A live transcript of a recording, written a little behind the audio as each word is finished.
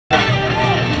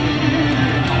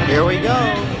Here we go.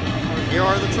 Here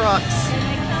are the trucks.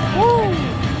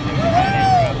 Woo!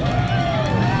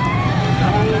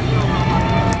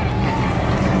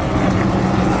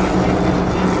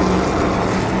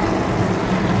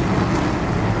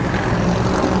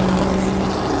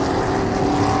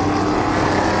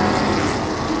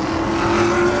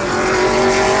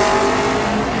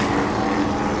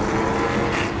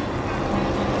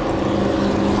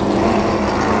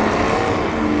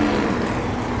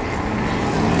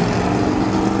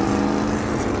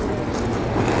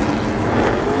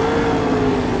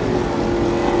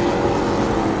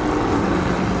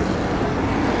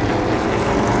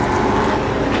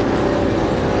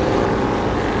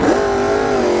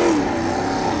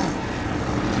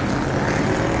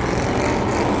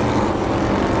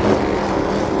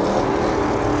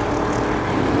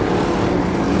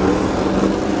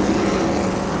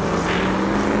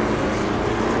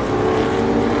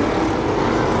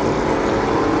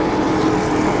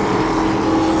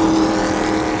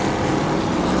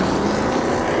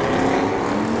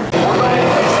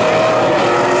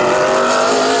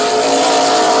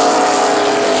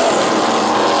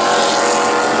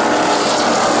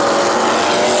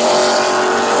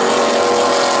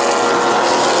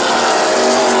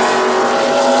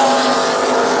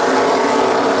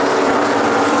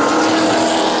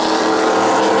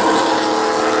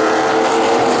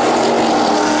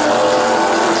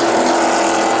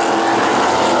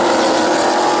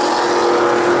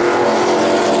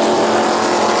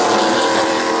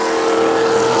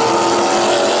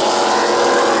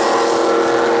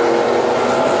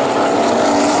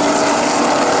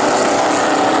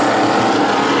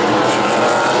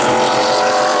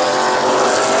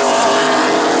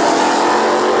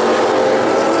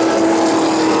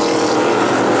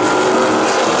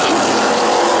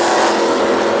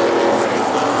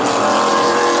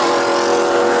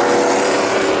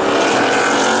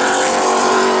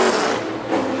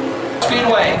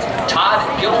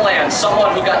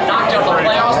 Someone who got knocked out of the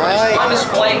playoffs on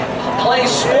display play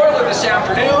spoiler this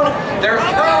afternoon. They're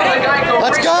through the Geico.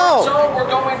 Let's go! Zone. We're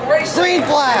going racing. Green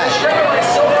flag! Silverado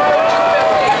 250.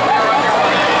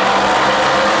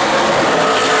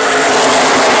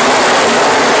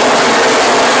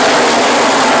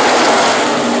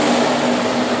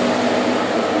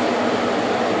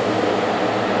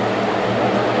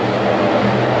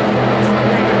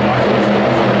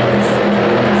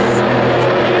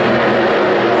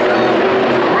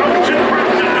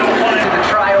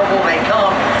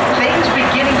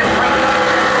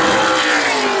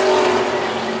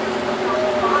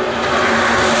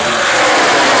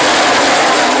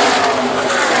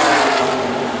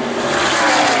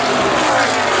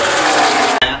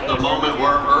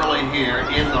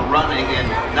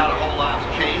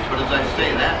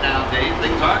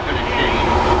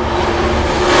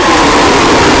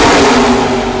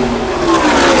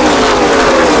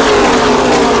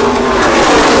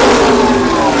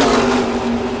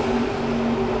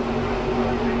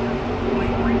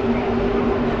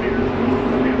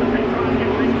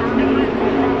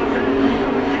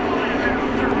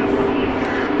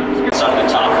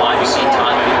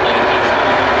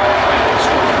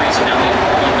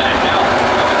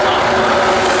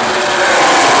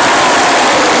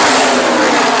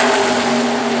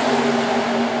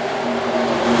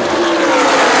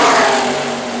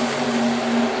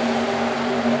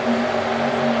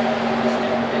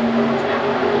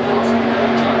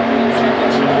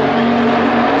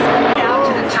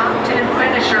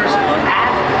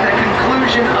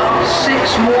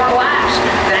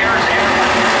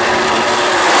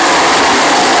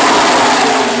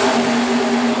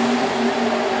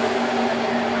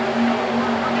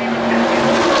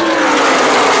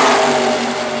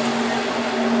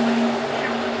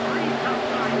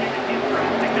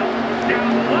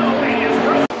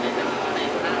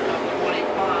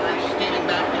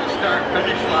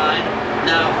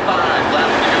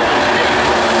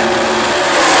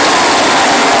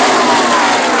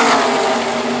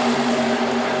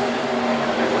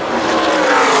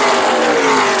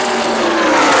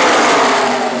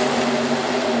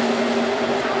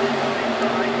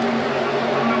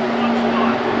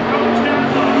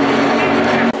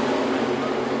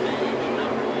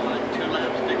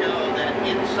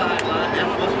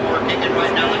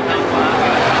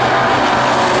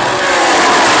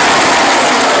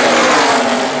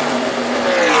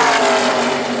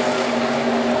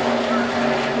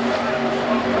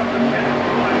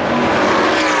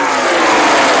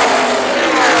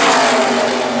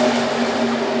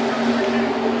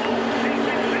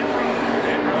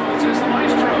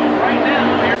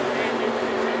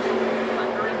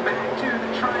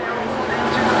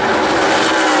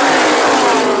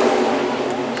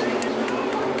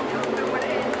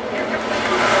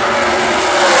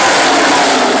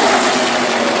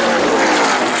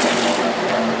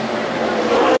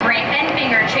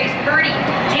 Birdie.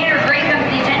 Tanner Gray comes to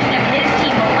the attention of his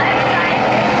team, the left side.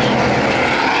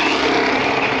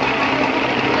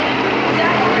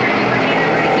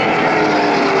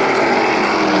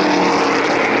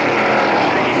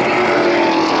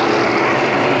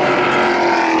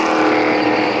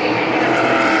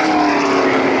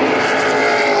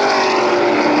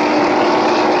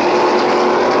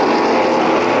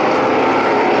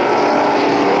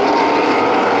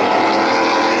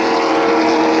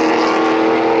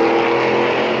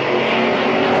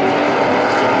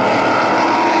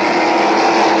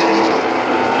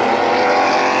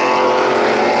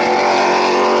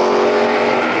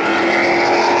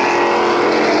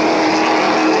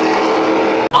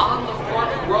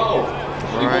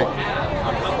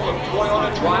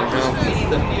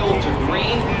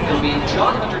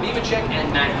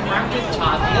 And Matt Crafton,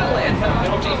 Todd Little, and a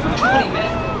penalty for 20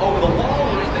 minutes over the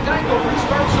wall. The Geico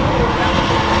restarts over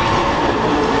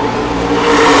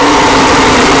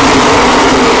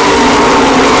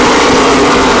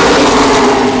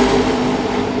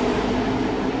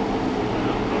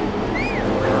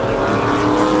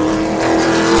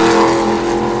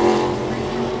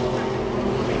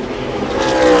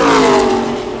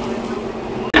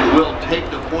will take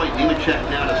the point. Nemechek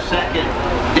now to second.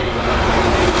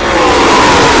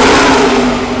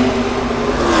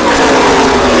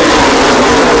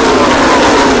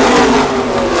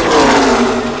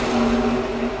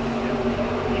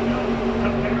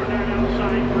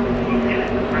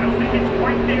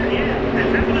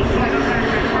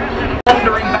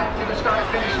 thundering back to the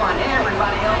start-finish line.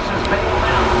 Everybody else is bailed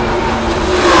out.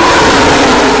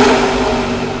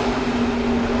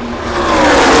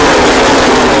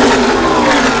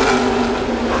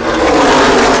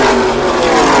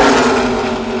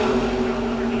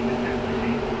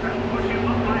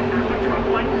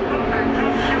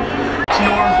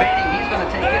 Norm Betty, he's going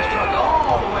to take his truck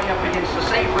all the way up against the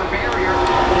safer barrier.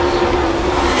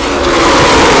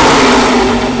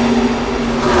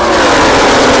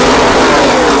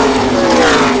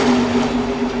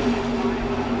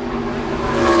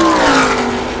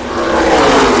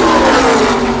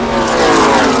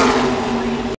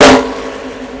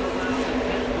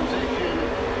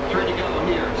 Trying to go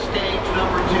here. Stage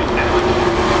number 2.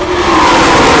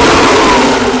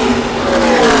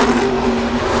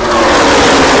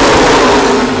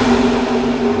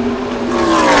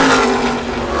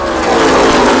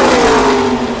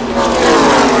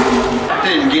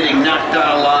 Getting knocked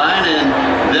out of line, and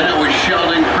then it was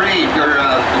Sheldon Creed, or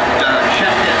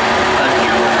checked it.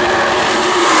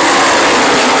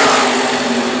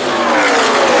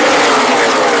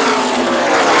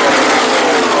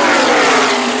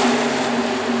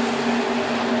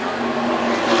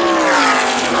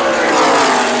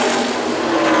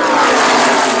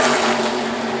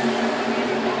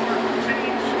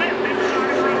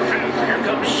 Here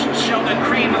comes Sheldon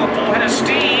Creed with a full head of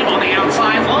steam on the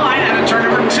outside line. And turn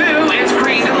number 2, it's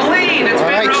Creed in the lead. It's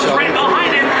Bedrose right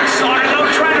behind him. Sauter, though,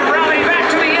 trying to rally back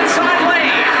to the inside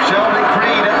lane. Sheldon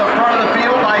Creed at the front of the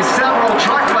field by several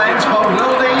truck lengths, but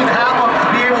will Dave have to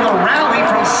be able to rally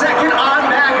from second on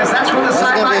back, as that's when the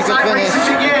side-by-side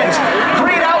racing begins.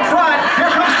 Creed out front. Here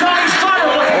comes Tony Sauter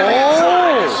looking to the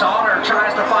inside. Sauter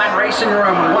tries to find racing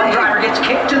room. One driver gets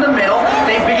kicked to the middle.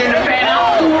 They begin to fan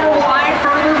out 4 wide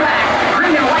further back.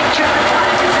 Green and white checker.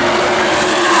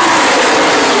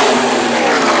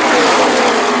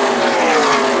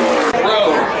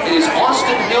 It is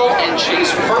Austin Hill and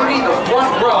Chase Purdy, the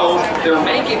front row. They're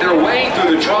making their way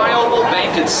through the tri-oval,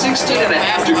 banked at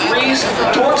 16.5 degrees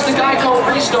towards the Geico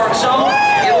restart zone.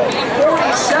 It'll be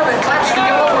 47 laps to go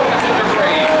after the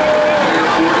green.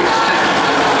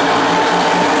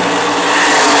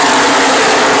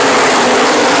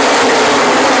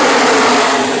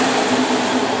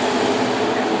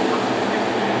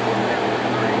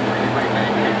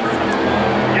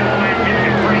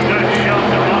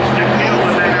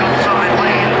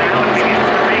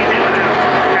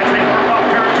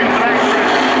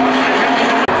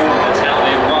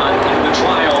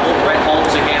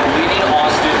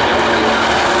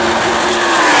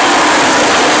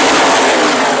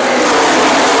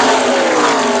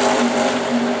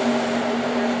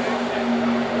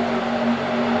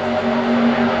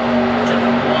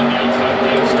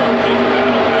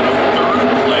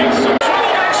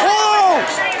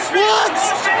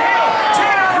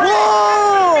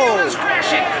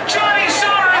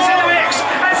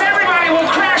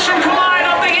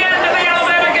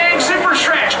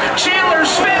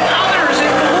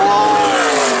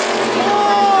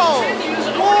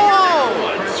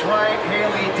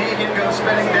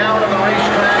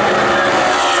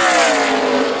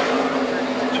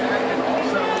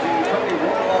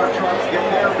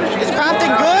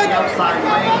 inside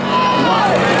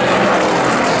lane.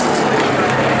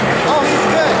 Oh, he's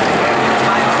good.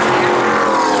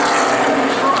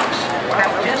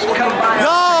 Have just come by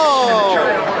No!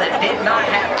 that did not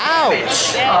have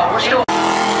Ouch! we're still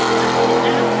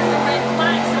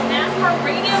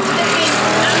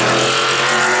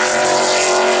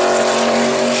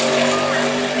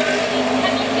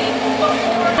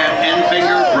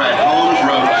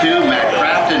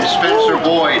Spencer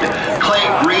Boyd, Clay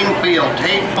Greenfield,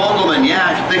 Tate Fogelman,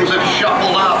 yeah, things have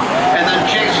shuffled up, and then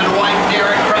Jason White,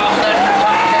 Derek Krause, that's your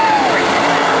top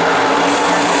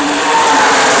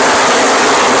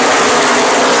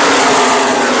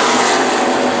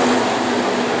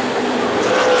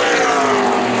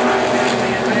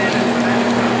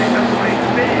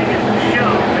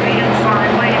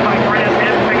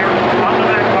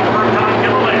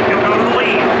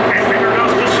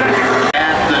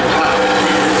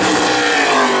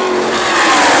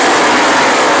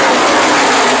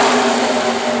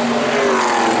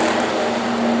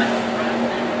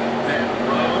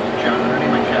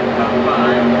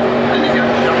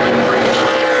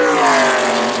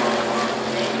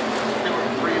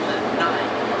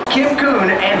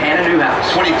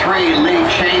 23 lead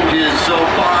changes so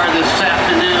far this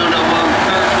afternoon among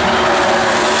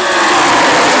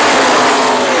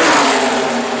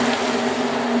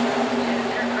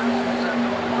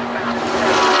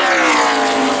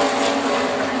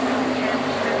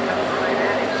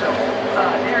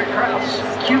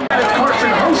 13.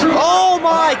 Oh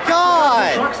my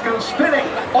God! Trucks go spinning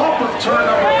off of turn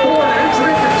number 4 and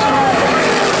into the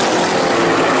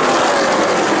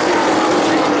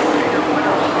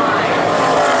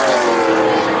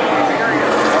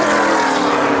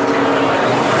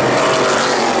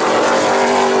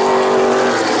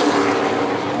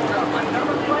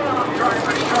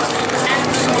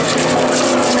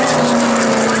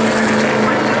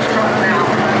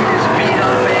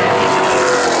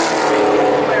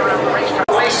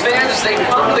they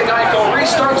come to the Geico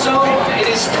restart zone. It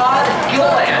is Todd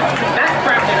Gilliland. Matt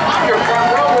Frampton on your front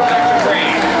row. We're back to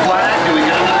green. flag. Do we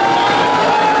get another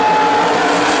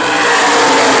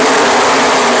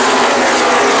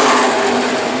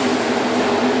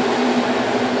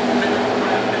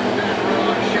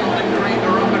Sheldon Green,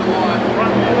 they're up at 1.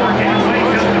 Front 4 halfway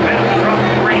just a bit from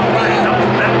the green flag. No,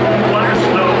 that won't last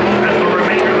though, as the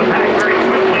remainder of the pack very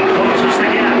quickly closes the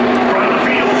gap. Front of the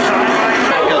field, side by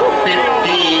side.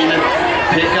 15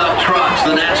 pickup trucks.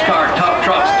 The NASCAR Tough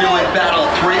Trucks doing battle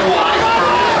 3 wide.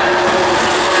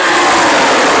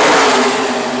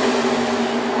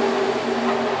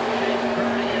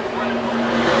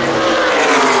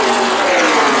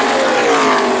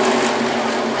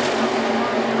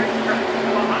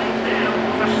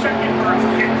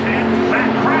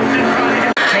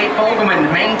 Tate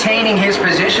Fogelman maintaining his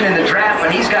position in the draft,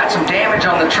 but he's got some damage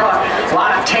on the truck. A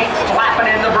lot of tape flapping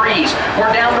in the breeze.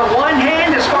 We're down to one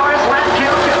hand as far as lap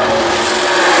count goes.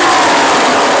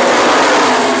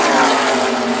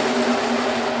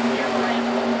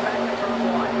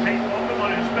 Tate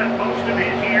Fogelman has spent most of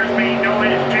his years being known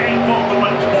as Jay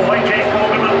Fogelman's boy. Jay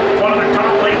Fogelman, one of the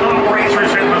top late model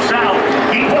racers in the South.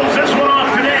 He pulls this one off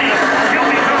today. He'll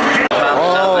become Jay.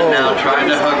 Something now trying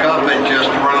to hook up and just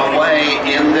run away.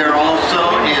 In there also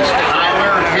is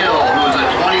Tyler Hill, who's a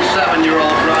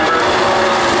 27-year-old driver.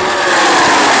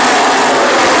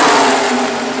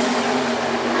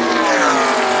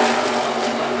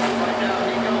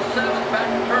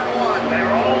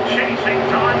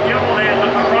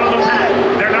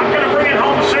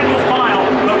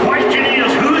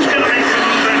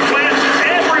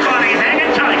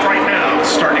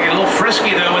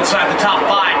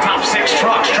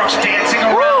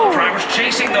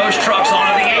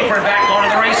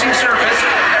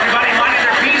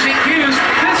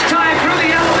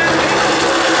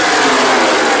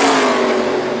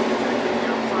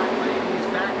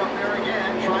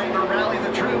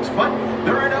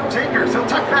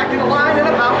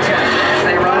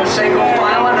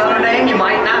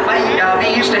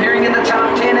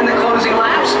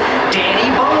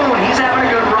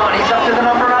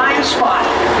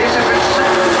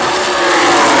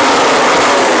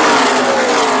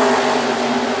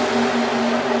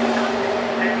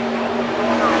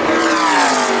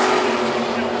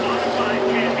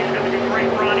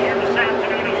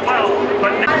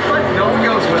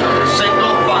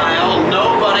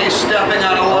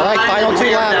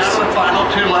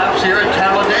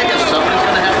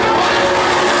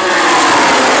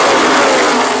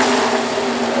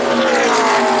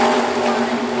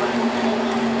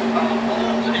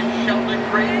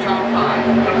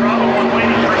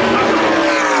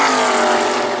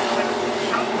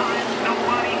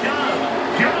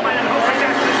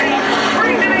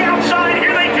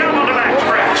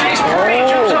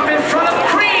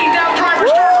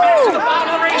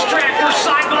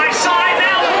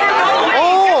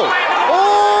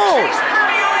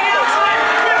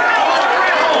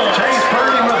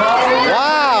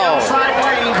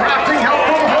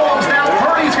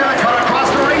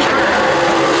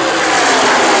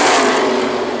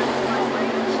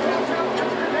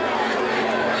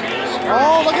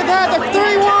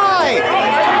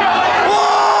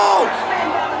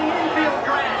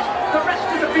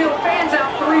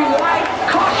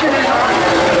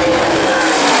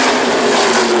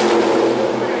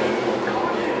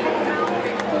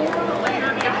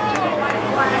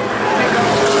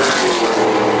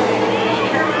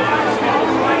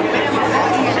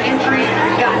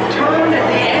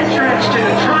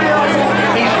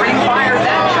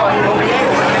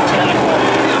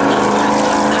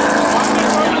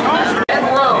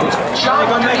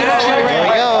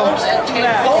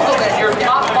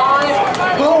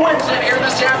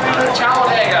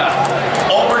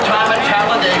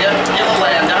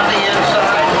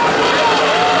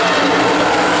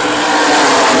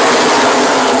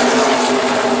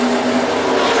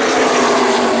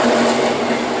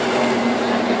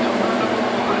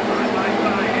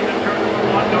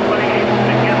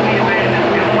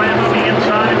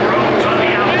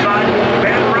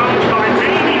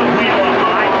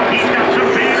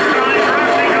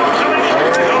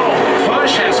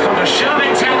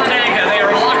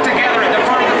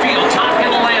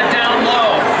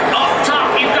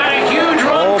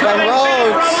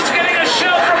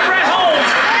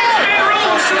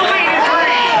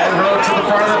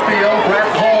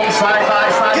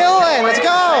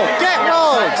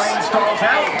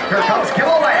 Here comes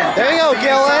Gilliland. There you go,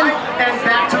 Gillen. And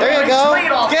back to There you go.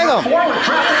 Get him. Forward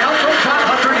traffic out from John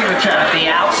Hunter Nemechek. The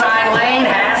outside lane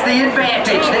has the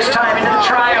advantage this time into